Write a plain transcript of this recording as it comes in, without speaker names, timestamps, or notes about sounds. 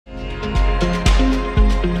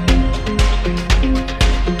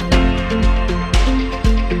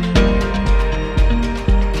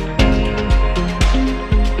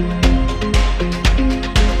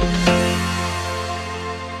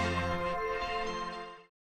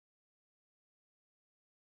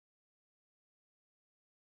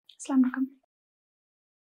Assalamu alaikum.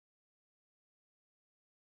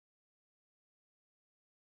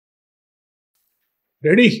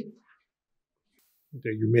 Ready?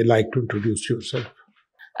 You may like to introduce yourself.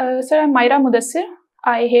 Sir, I'm Myera Mudassir.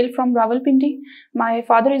 I hail from Rawalpindi. My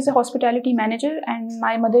father is a hospitality manager and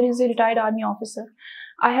my mother is a retired army officer.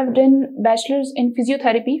 I have done bachelor's in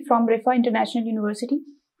physiotherapy from Rifa International University.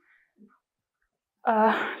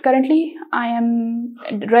 Currently, I am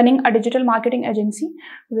running a digital marketing agency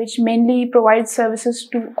which mainly provides services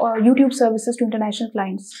to YouTube services to international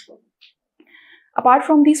clients. Apart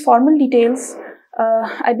from these formal details,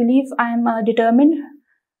 I believe I am a determined,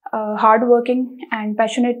 hardworking and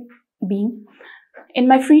passionate being. In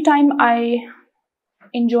my free time, I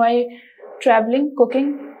enjoy traveling,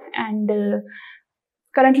 cooking, and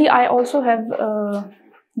currently I also have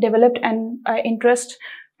developed an interest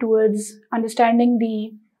towards understanding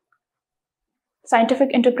the scientific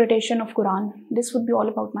interpretation of Quran. This would be all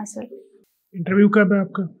about myself. Interview kab hai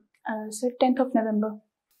aapka? Sir, 10th of November.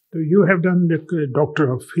 So you have done the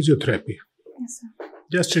Doctor of Physiotherapy. Yes, sir.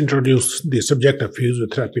 Just introduce the subject of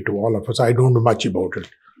physiotherapy to all of us. I don't know much about it.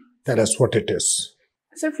 Tell us what it is.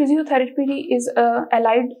 So physiotherapy is a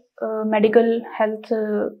allied medical health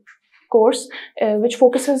course which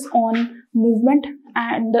focuses on movement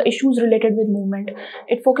and the issues related with movement.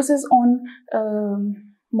 It focuses on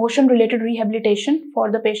motion related rehabilitation for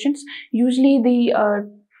the patients. Usually the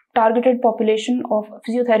targeted population of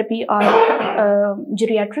physiotherapy are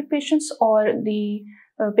geriatric patients or the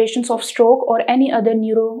patients of stroke or any other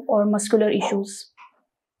neuro or muscular issues.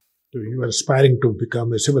 So you are aspiring to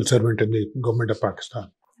become a civil servant in the government of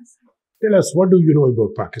Pakistan. Yes. Tell us, what do you know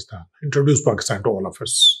about Pakistan? Introduce Pakistan to all of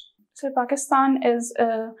us. So Pakistan is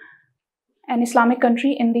an Islamic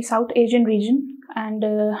country in the South Asian region, and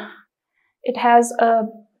it has a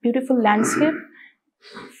beautiful landscape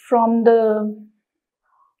from the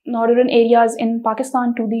northern areas in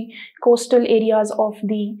Pakistan to the coastal areas of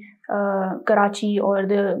the Karachi or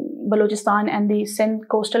the Balochistan and the Sindh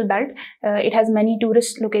coastal belt. It has many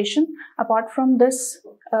tourist locations. Apart from this,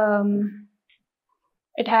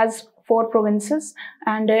 it has 4 provinces,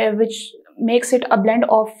 and which makes it a blend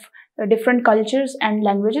of different cultures and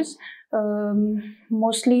languages.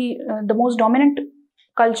 Mostly, the most dominant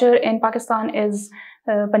culture in Pakistan is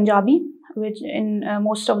Punjabi, which in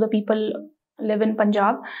most of the people live in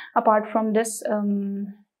Punjab. Apart from this,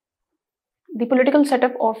 the political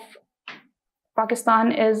setup of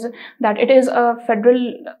Pakistan is that it is a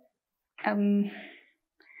federal.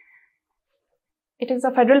 It has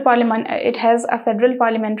a federal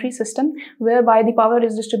parliamentary system whereby the power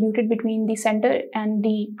is distributed between the center and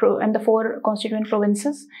the 4 constituent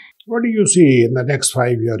provinces. What do you see in the next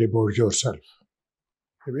 5 years about yourself?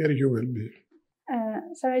 Where you will be?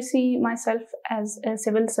 So I see myself as a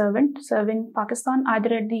civil servant serving Pakistan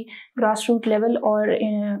either at the grassroots level or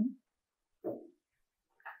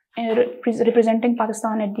representing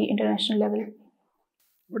Pakistan at the international level.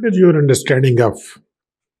 What is your understanding of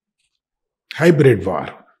hybrid war,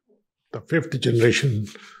 the 5th generation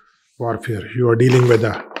warfare? You are dealing with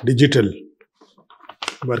a digital,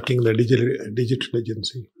 working the digital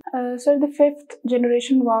agency. So the 5th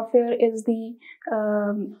generation warfare is the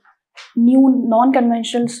new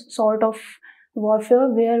non-conventional sort of warfare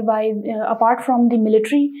whereby apart from the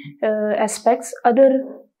military aspects, other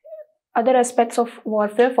aspects of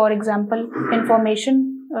warfare, for example,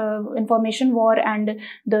 information war and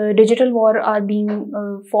the digital war are being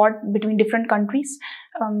fought between different countries.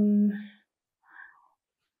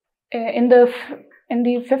 In the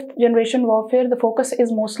 5th generation warfare, the focus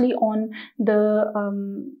is mostly on the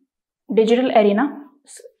digital arena,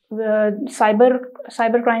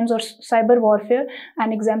 cyber crimes or cyber warfare.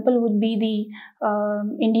 An example would be the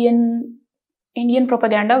Indian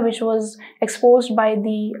propaganda, which was exposed by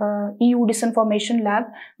the EU disinformation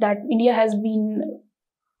lab, that India has been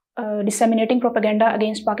disseminating propaganda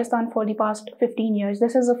against Pakistan for the past 15 years.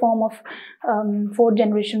 This is a form of 4th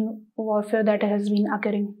generation warfare that has been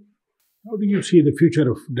occurring. How do you see the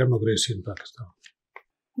future of democracy in Pakistan?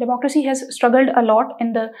 Democracy has struggled a lot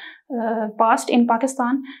in the past in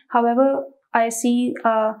Pakistan. However, I see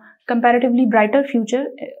a comparatively brighter future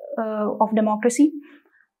of democracy.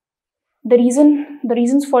 The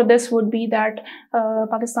reasons for this would be that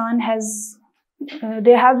Pakistan has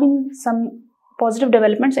there have been some positive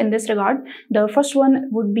developments in this regard. The first one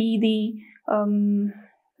would be the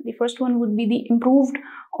improved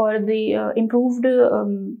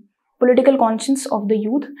political conscience of the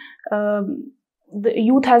youth. The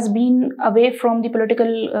youth has been away from the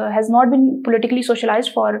has not been politically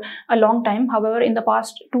socialized for a long time. However, in the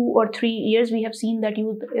past 2 or 3 years, we have seen that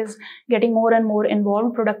youth is getting more and more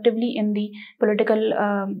involved productively in the political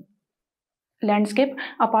landscape.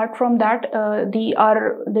 Apart from that,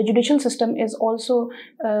 the judicial system is also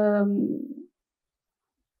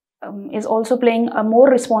playing a more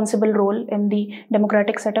responsible role in the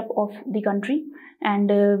democratic setup of the country.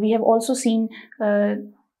 And we have also seen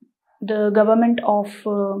the government of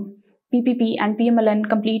PPP and PMLN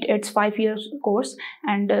complete its 5-year course,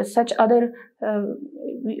 and such other.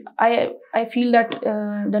 I feel that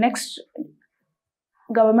the next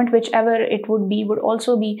government, whichever it would be, would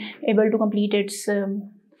also be able to complete its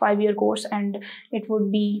 5-year course, and it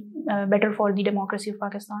would be better for the democracy of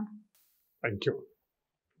Pakistan. Thank you.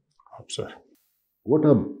 Sir. What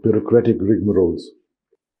are bureaucratic rigmaroles?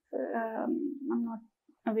 I'm not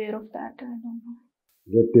aware of that. I don't know.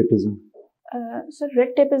 Red tapeism? So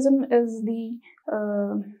red tapeism is the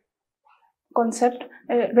concept.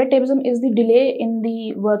 Red tapeism is the delay in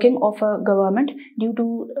the working of a government due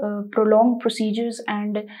to prolonged procedures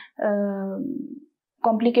and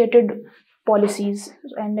complicated policies.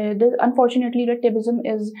 And unfortunately, red tapeism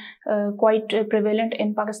is quite prevalent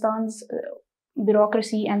in Pakistan's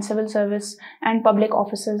bureaucracy and civil service and public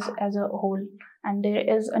offices as a whole. And there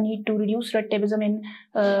is a need to reduce red tapeism in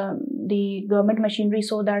the government machinery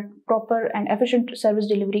so that proper and efficient service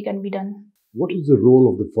delivery can be done. What is the role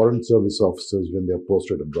of the foreign service officers when they are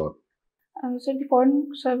posted abroad? So the foreign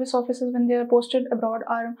service officers, when they are posted abroad,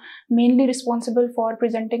 are mainly responsible for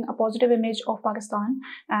presenting a positive image of Pakistan.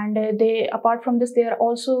 And apart from this, they are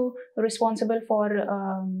also responsible for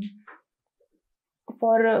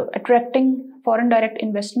attracting foreign direct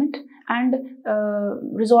investment and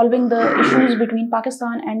resolving the issues between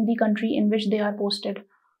Pakistan and the country in which they are posted.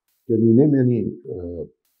 Can you name any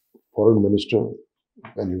foreign minister,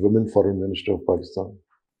 any women foreign minister of Pakistan?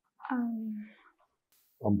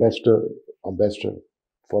 Ambassador,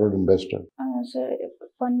 foreign ambassador. So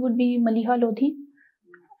one would be Maliha Lodhi,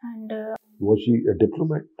 and was she a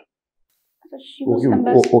diplomat? So she was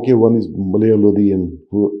ambassador. Okay, one is Maliha Lodhi, and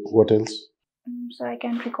what else? So I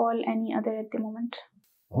can't recall any other at the moment.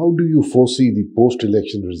 How do you foresee the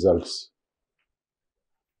post-election results,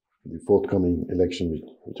 the forthcoming elections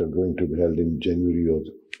which are going to be held in January or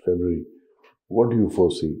February? What do you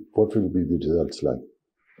foresee? What will be the results like?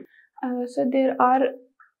 So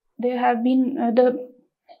there have been the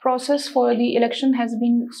process for the election has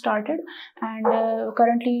been started, and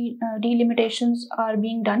currently delimitations are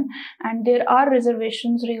being done, and there are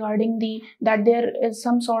reservations regarding that there is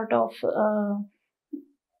some sort of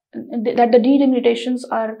that the delimitations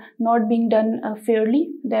are not being done fairly.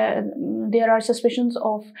 There are suspicions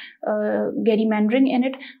of gerrymandering in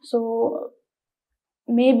it. So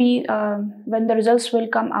maybe when the results will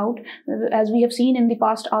come out, as we have seen in the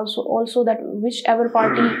past also that whichever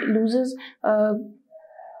party loses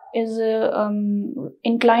is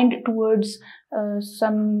inclined towards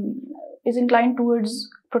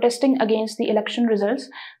protesting against the election results.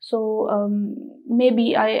 So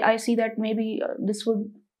maybe I see that maybe this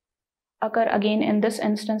would occur again in this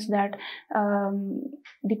instance, that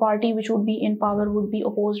the party which would be in power would be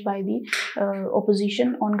opposed by the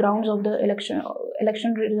opposition on grounds of the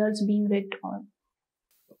election results being rigged.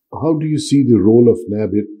 How do you see the role of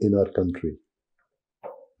NAB in our country?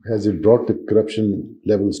 Has it brought the corruption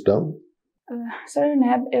levels down? Sir,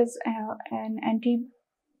 NAB is an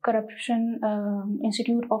anti-corruption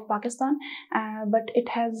institute of Pakistan, but it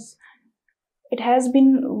has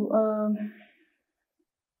been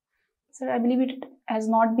Sir, I believe it has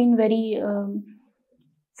not been very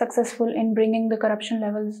successful in bringing the corruption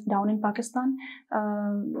levels down in Pakistan.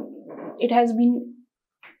 It has been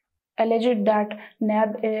alleged that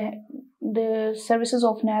NAB, the services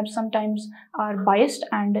of NAB sometimes are biased,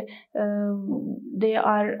 and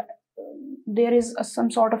there is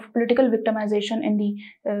some sort of political victimization in the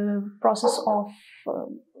process of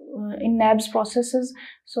in NAB's processes.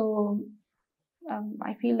 So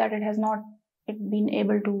I feel that it has not been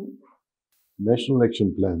able to. National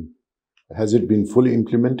Action Plan, has it been fully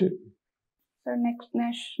implemented? The next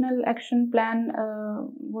National Action Plan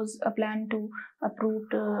was a plan to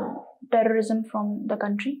uproot terrorism from the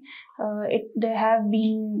country. There have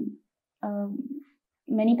been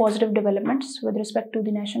many positive developments with respect to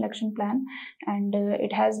the National Action Plan, and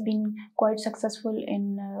it has been quite successful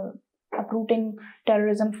in uprooting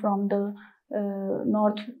terrorism from the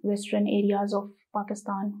northwestern areas of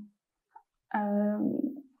Pakistan.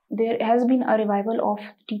 There has been a revival of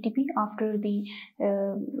TTP after the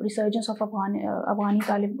resurgence of Afghani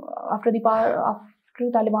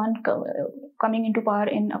Taliban coming into power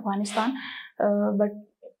in Afghanistan. But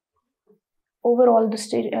overall, the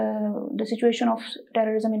situation of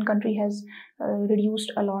terrorism in country has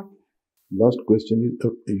reduced a lot. Last question is,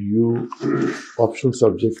 you optional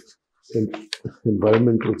subject in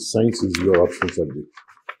environmental science is your optional subject.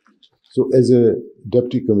 So, as a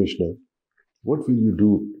deputy commissioner, what will you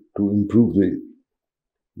do to improve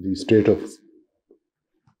the state of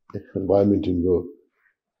environment in your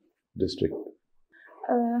district?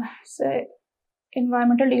 So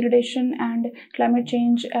environmental degradation and climate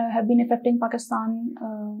change have been affecting Pakistan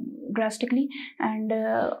drastically, and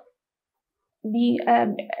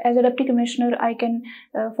as a deputy commissioner, I can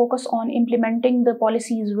focus on implementing the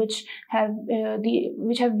policies which have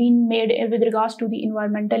been made with regards to the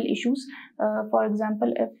environmental issues. For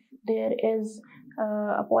example, if there is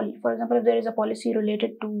if there is a policy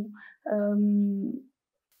related to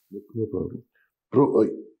no problem.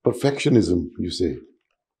 Perfectionism, you say,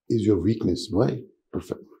 is your weakness. Why?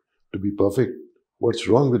 To be perfect. What's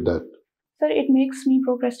wrong with that? Sir, it makes me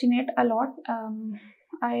procrastinate a lot.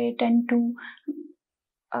 I tend to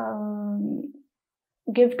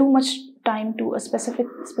give too much time to a specific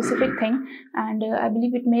thing, and I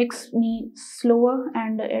believe it makes me slower.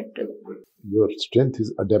 And your strength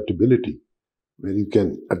is adaptability, where you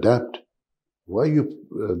can adapt. Why you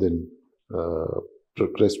then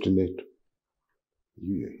procrastinate?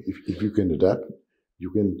 If you can adapt, you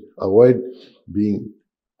can avoid being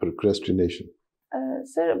procrastination.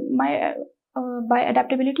 Sir, by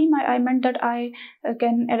adaptability, I meant that I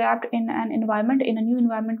can adapt in a new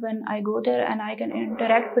environment when I go there, and I can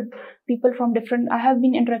interact with people from different. I have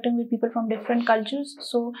been interacting with people from different cultures,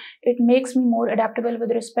 so it makes me more adaptable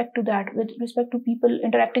with respect to that, with respect to people,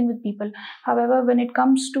 interacting with people. However, when it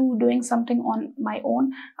comes to doing something on my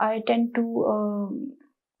own, I tend to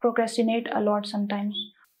procrastinate a lot sometimes.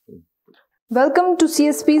 Welcome to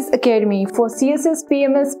CSPs Academy for CSS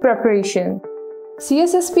PMS preparation.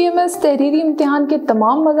 CSS PMS तहरीरी इम्तिहान के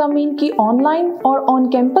तमाम मज़ामीन की online और on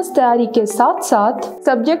campus तैयारी के साथ साथ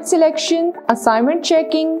subject selection, assignment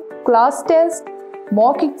checking, class test,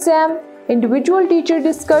 mock exam, individual teacher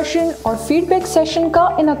discussion और फीडबैक सेशन का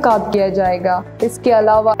इनकाद किया जाएगा। इसके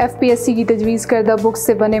अलावा FPSC की तजवीज़ करदा बुक्स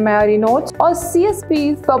से बने मयारी नोट्स और CSP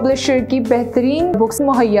पब्लिशर की बेहतरीन बुक्स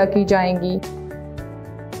मुहैया की जाएंगी।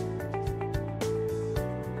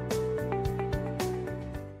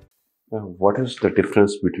 What is the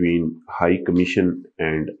difference between High Commission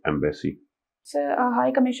and Embassy? So,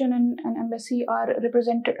 High Commission and Embassy are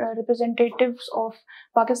representatives of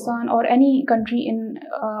Pakistan or any country in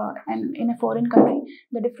a foreign country.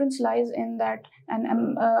 The difference lies in that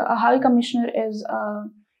a High Commissioner is a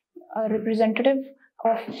representative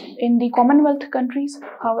in the Commonwealth countries.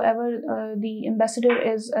 However, the ambassador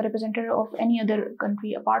is a representative of any other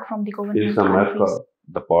country apart from the Commonwealth. Is America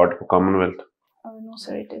the part of Commonwealth? No,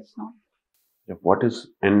 sir, it is not. What is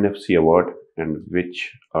NFC award and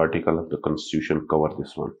which article of the Constitution cover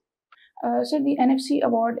this one? So the NFC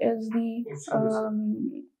award is the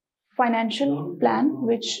financial plan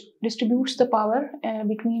which distributes the power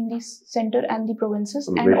between the center and the provinces.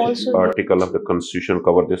 And which also article of the Constitution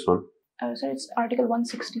cover this one? So it's Article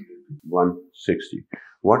 160. 160.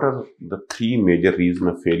 What are the three major reasons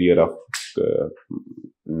of failure of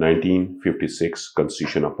 1956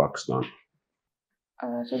 Constitution of Pakistan?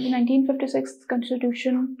 So the 1956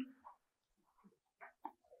 Constitution.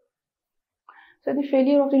 So the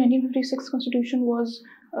failure of the 1956 Constitution was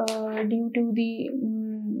due to the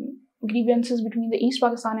grievances between the East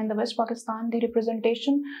Pakistan and the West Pakistan. The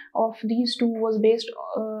representation of these two was based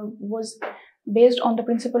on the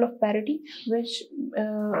principle of parity, which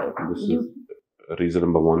this is reason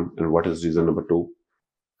number one. And what is reason number two?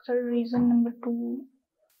 So reason number two.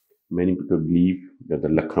 Many people believe that the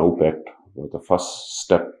Lucknow Pact was the first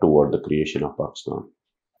step toward the creation of Pakistan.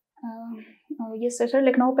 Yes, sir.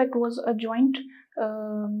 Lucknow Pact was a joint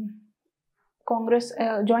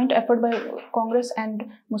joint effort by Congress and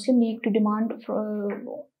Muslim League to demand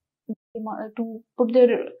to put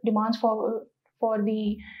their demands for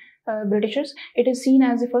the Britishers. It is seen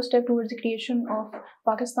as the first step towards the creation of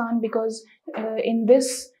Pakistan because in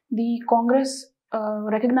this the Congress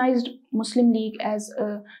recognized Muslim League as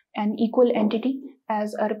an equal entity,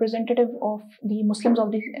 as a representative of the Muslims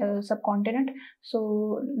of the subcontinent.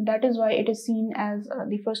 So that is why it is seen as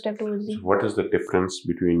the first step towards the... So what is the difference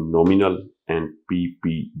between nominal and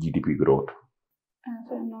PP GDP growth?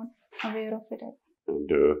 So I'm not aware of it.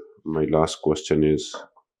 And my last question is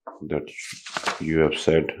that you have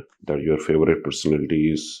said that your favorite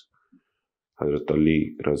personality is Hazrat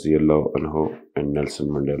Ali Raziyallahu Anhu and Nelson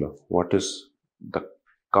Mandela. What is the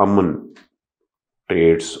common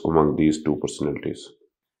traits among these two personalities?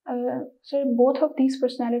 So both of these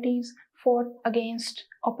personalities fought against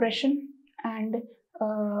oppression and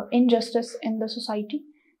injustice in the society,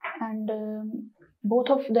 and both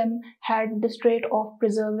of them had this trait of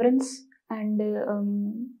perseverance and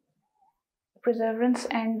perseverance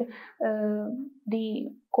and the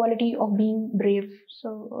quality of being brave.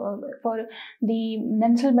 So for the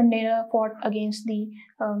Nelson Mandela fought against the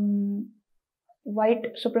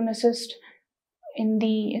white supremacist in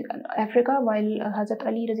the Africa, while Hazrat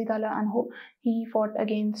Ali Razitala Anhu, he fought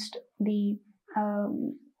against the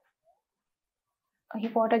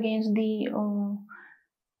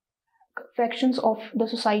factions of the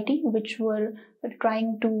society which were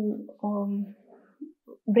trying to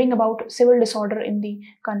bring about civil disorder in the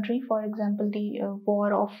country. For example, the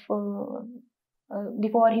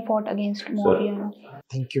war he fought against Maurya.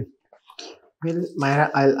 Thank you. Well,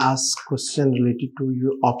 Myra, I'll ask question related to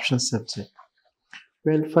your optional subject.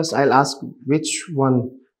 Well, first I'll ask which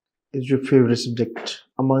one is your favorite subject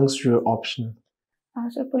amongst your optional?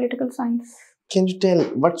 So political science. Can you tell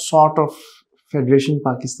what sort of federation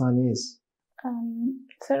Pakistan is?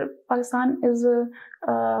 Sir, Pakistan is a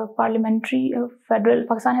parliamentary federal.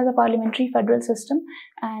 Pakistan has a parliamentary federal system,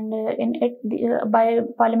 and in it, by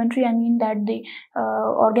parliamentary I mean that the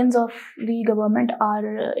organs of the government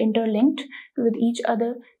are interlinked with each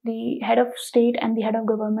other. The head of state and the head of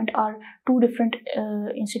government are two different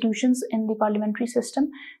institutions in the parliamentary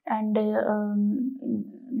system, and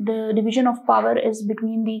the division of power is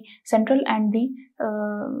between the central and the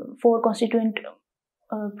four constituent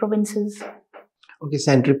provinces. Okay,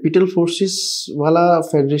 centripetal forces वाला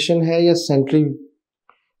federation है या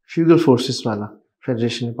centrifugal forces वाला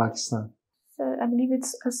federation है Pakistan? So I believe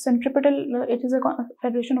it's a centripetal. It is a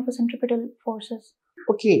federation of a centripetal forces.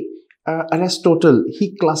 Okay, Aristotle,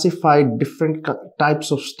 he classified different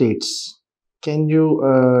types of states. Can you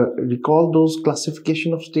recall those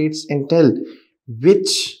classification of states and tell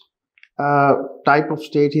which type of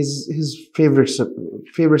state is his favorite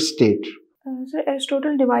state? So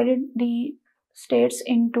Aristotle divided the states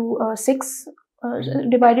into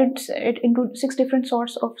divided it into 6 different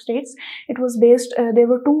sorts of states. It was based. There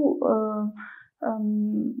were 2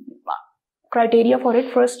 criteria for it.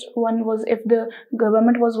 First one was if the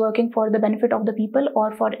government was working for the benefit of the people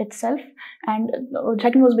or for itself, and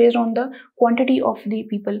second was based on the quantity of the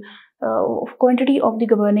people, quantity of the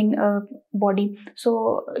governing body.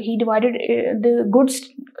 So he divided the good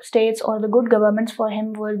states or the good governments for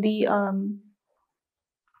him were the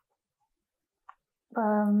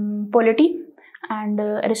polity and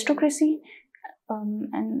aristocracy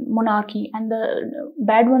and monarchy, and the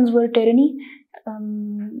bad ones were tyranny,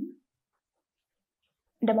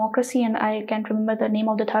 democracy, and I can't remember the name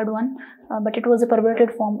of the third one, but it was a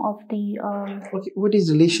perverted form of the Okay, what is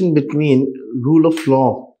the relation between rule of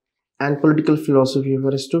law and political philosophy of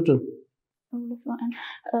Aristotle?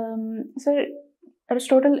 So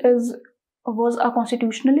Aristotle was a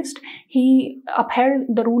constitutionalist. He upheld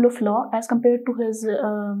the rule of law as compared to his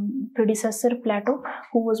predecessor Plato,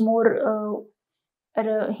 who was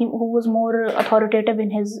more authoritative in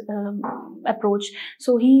his approach.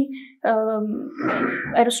 So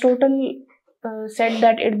Aristotle said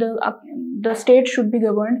that the state should be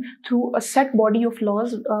governed through a set body of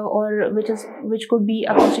laws, or which could be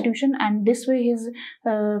a constitution, and this way his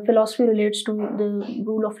philosophy relates to the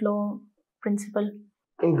rule of law principle.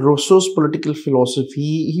 In Rousseau's political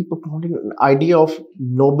philosophy, he propounded an idea of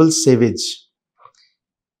noble savage,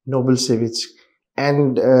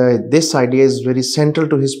 and this idea is very central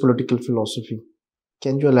to his political philosophy.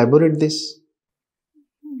 Can you elaborate this?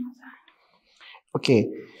 Okay,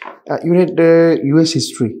 you read US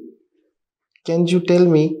history. Can you tell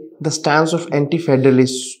me the stance of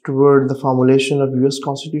anti-federalists toward the formulation of US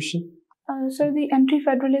Constitution? So the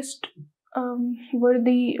anti-federalist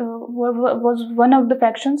was one of the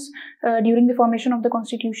factions during the formation of the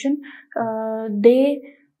constitution. They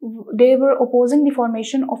were opposing the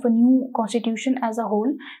formation of a new constitution as a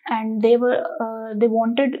whole, and they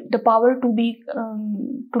wanted the power to be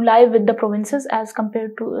to lie with the provinces as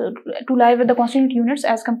compared to lie with the constituent units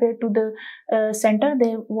as compared to the center.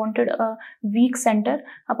 They wanted a weak center.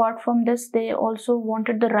 Apart from this, they also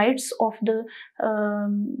wanted the rights of the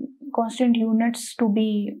constituent units to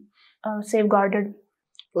be safeguarded.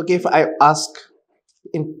 Okay, if I ask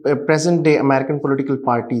in present day American political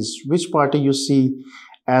parties, which party you see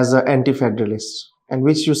as an anti-federalist and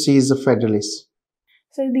which you see as a federalist?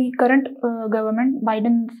 So the current government,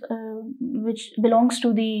 Biden, which belongs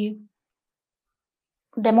to the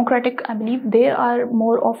Democratic, I believe, they have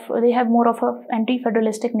more of a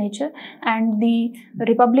anti-federalistic nature, and the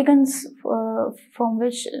Republicans from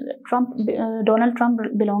which Donald Trump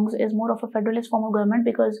belongs is more of a federalist form of government,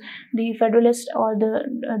 because the Federalists or the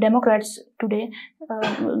Democrats today,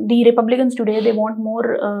 the Republicans today, they want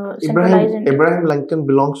more centralized. Abraham Lincoln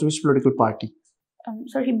belongs to which political party?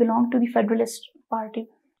 So he belonged to the Federalist Party.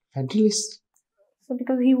 Federalist? So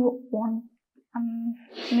because he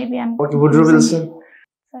Maybe I'm. Okay, Woodrow Wilson.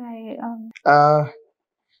 Sorry.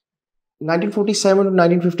 1947 to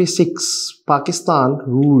 1956, Pakistan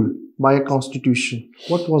ruled by a constitution.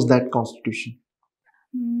 What was that constitution?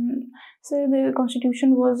 So the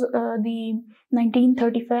constitution was the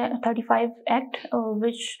 1935 Act,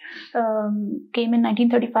 which came in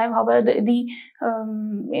 1935. However,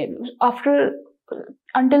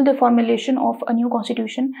 until the formulation of a new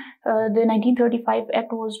constitution, the 1935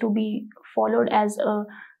 Act was to be followed as a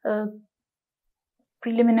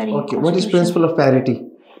preliminary. Okay, what is principle of parity?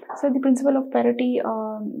 So the principle of parity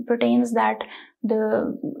pertains that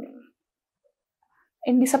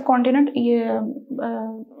in the subcontinent,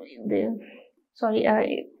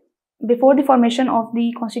 before the formation of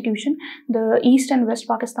the constitution, the East and West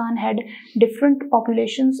Pakistan had different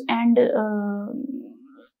populations and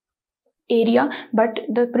area, but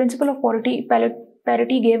the principle of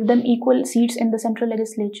parity gave them equal seats in the central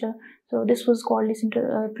legislature. So this was called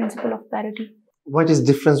the principle of parity. What is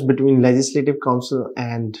difference between legislative council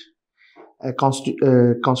and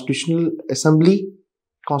constitutional assembly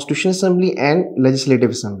and legislative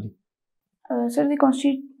assembly? So the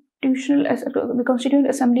Constituent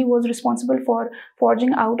Assembly was responsible for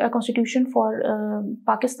forging out a constitution for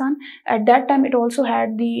Pakistan. At that time, it also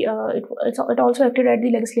had it also acted as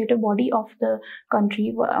the legislative body of the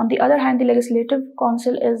country. On the other hand, the Legislative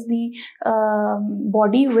Council is the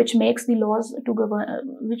body which makes the laws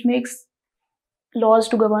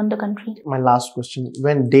to govern the country. My last question: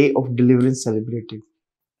 when Day of Deliverance celebrated?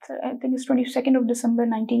 So I think it's 22nd of December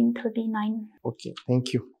 1939. Okay,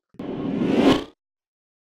 thank you.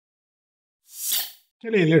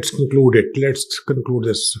 चलिए, let's conclude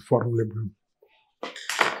this formula.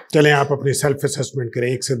 चलें, आप अपनी self assessment करें.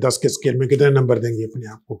 1 से 10 के scale में कितने number देंगे अपने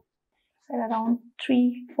आप को? Around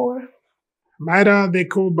 3-4. मायरा,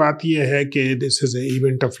 देखो, बात यह है कि this is a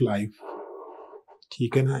event of life,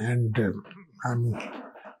 ठीक है ना. And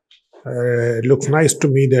looks nice to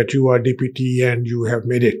me that you are DPT and you have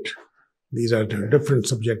made it. These are different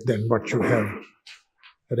subjects than what you have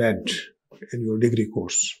read in your degree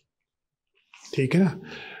course. ठीक है ना.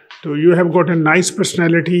 तो you have got a nice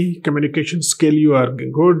personality, communication skill, you are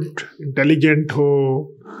good, intelligent हो,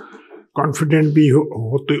 confident भी हो,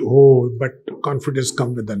 but confidence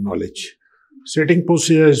come with the knowledge. Sitting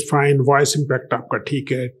posture is fine, voice impact आपका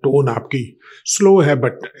ठीक है, tone आपकी slow है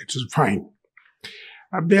but it's fine.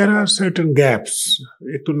 अब there are certain gaps.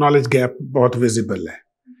 एक तो knowledge gap बहुत visible है,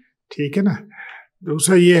 ठीक है ना.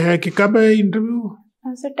 दूसरा ये है कि कब है interview?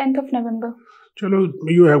 Sir, 10th of November. चलो,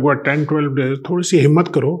 you have got 10-12 days. थोड़ी सी हिम्मत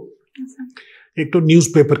करो. एक तो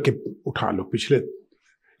न्यूज़पेपर के उठा लो पिछले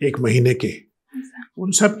 1 महीने के,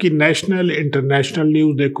 उन सब की नेशनल इंटरनेशनल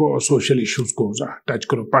न्यूज़ देखो और सोशल इश्यूज को टच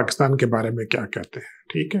करो, पाकिस्तान के बारे में क्या कहते हैं,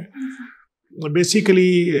 ठीक है.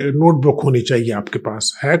 बेसिकली नोटबुक होनी चाहिए आपके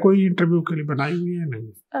पास. है कोई इंटरव्यू के लिए बनाई हुई है?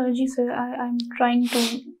 नहीं जी sir, I am trying to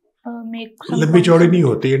make. लंबी चौड़ी नहीं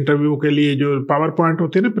होती इंटरव्यू के लिए. जो पावर पॉइंट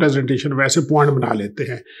होते हैं ना प्रेजेंटेशन, वैसे पॉइंट बना लेते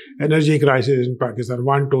हैं. Energy crisis in Pakistan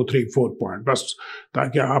 1 2 3 4 point बस,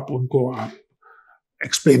 ताकि आप उनको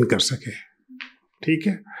एक्सप्लेन कर सकें, ठीक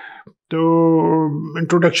है. तो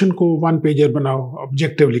इंट्रोडक्शन को 1 पेजर बनाओ,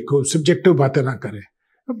 ऑब्जेक्टिव लिखो, सब्जेक्टिव बातें ना करें.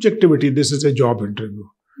 Objectivity, this is a job interview,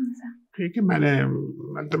 ठीक है. मैंने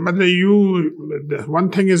मतलब you one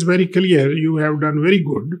thing is very clear, you have done very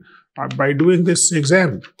good by doing this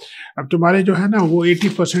exam. अब तुम्हारे जो है ना वो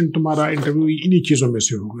 80% तुम्हारा इंटरव्यू इन्हीं चीज़ों में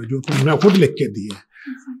से होगा जो तुमने खुद लिख के दी है,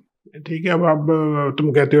 ठीक है. अब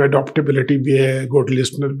तुम कहते हो अडॉप्टेबिलिटी भी है, गुड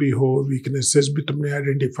लिस्नर भी हो, वीकनेसेस भी तुमने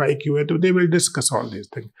आइडेंटिफाई की हुए है, तो they will discuss all this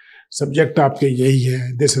thing. Subject आपके यही है,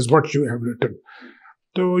 this is what you have written,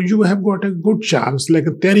 तो you have got a good chance.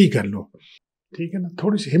 लेकिन तैयारी कर लो, ठीक है ना.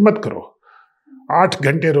 थोड़ी सी हिम्मत करो. 8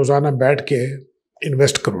 घंटे रोजाना बैठ के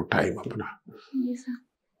इन्वेस्ट करो टाइम अपना.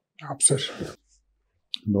 आप सर?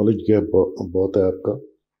 नॉलेज गैप बहुत है आपका,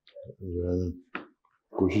 जो है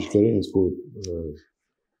कोशिश करें इसको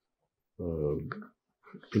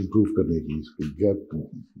इम्प्रूव करने की, इसको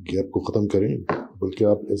गैप को ख़त्म करें. बल्कि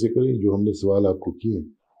आप ऐसे करें, जो हमने सवाल आपको किए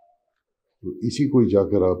तो इसी को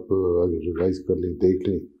जाकर आप अगर रिवाइज कर लें, देख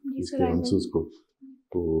लें इसके आंसर्स को,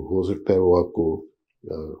 तो हो सकता है वो आपको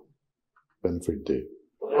बेनिफिट दे.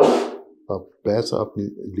 आप बहस आपने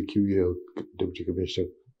लिखी हुई है डिप्टी कमिश्नर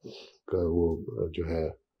का, वो जो है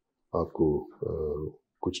आपको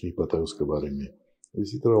कुछ नहीं पता उसके बारे में.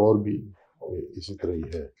 इसी तरह और भी इसी तरह ही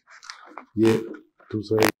है. ये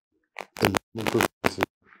दूसरा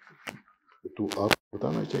तो आप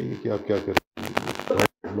बताना चाहिए कि आप क्या करते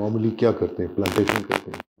हैं, नॉर्मली क्या करते हैं, प्लांटेशन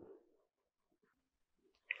करते हैं.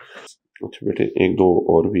 अच्छा बेटे, 1-2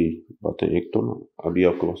 और भी बातें. एक तो ना, अभी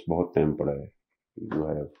आपके पास बहुत टाइम पड़ा है. You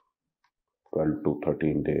have 12 to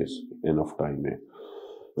 13 days enough time है।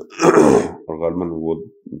 और ग़ालिबन वो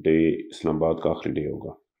डे इस्लामाबाद का आखिरी डे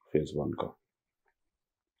होगा फेज़ 1 का।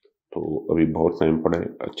 तो अभी बहुत टाइम पढ़े,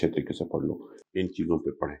 अच्छे तरीके से पढ़ लो, इन चीज़ों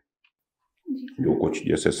पे पढ़ें जो कुछ,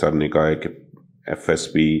 जैसे सर ने कहा है कि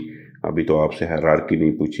FSP, अभी तो आपसे हायरार्की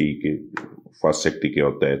नहीं पूछी कि फर्स्ट सेक्रेटरी क्या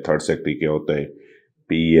होता है, थर्ड सेक्रेटरी क्या होता है,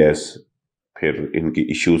 PES, फिर इनकी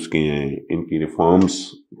इश्यूज़ क्या हैं, इनकी रिफॉर्म्स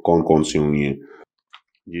कौन कौन सी हुई हैं,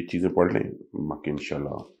 ये चीज़ें पढ़ लें। बाकी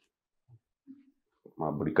इंशाल्लाह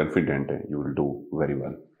आप बड़ी कॉन्फिडेंट है, you will do very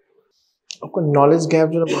well. आपका नॉलेज गैप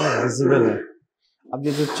जो है बहुत विजिबल है। अब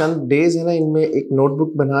ये जो चंद डेज है ना, इनमें एक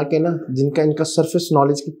नोटबुक बना के ना, जिनका इनका सरफेस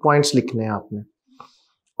नॉलेज के पॉइंट्स लिखने हैं आपने,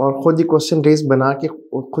 और खुद ही क्वेश्चन रेज बना के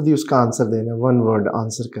खुद ही उसका आंसर देना है, 1 वर्ड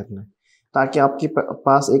आंसर करना है, ताकि आपके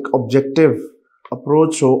पास एक ऑब्जेक्टिव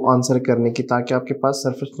अप्रोच हो आंसर करने की, ताकि आपके पास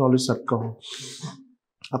सरफेस नॉलेज सबका हो।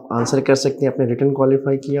 आप आंसर कर सकते हैं, आपने रिटन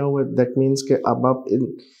क्वालिफाई किया हुआ है, दैट मीन्स कि अब आप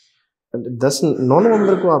 9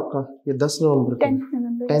 नवंबर को आपका, या 10 नवंबर को,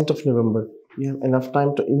 10th of November, you have enough time.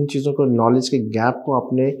 तो इन चीज़ों को, नॉलेज के गैप को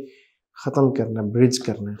आपने ख़त्म करना है, ब्रिज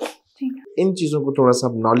करना है। इन चीज़ों को थोड़ा सा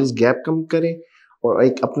आप नॉलेज गैप कम करें, और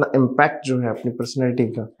एक अपना इम्पैक्ट जो है अपनी पर्सनैलिटी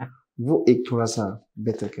का, वो एक थोड़ा सा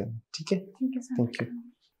बेहतर करें। ठीक है, थैंक यू।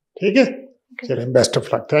 ठीक है, चलें, best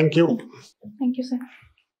of luck, thank you. Thank you sir.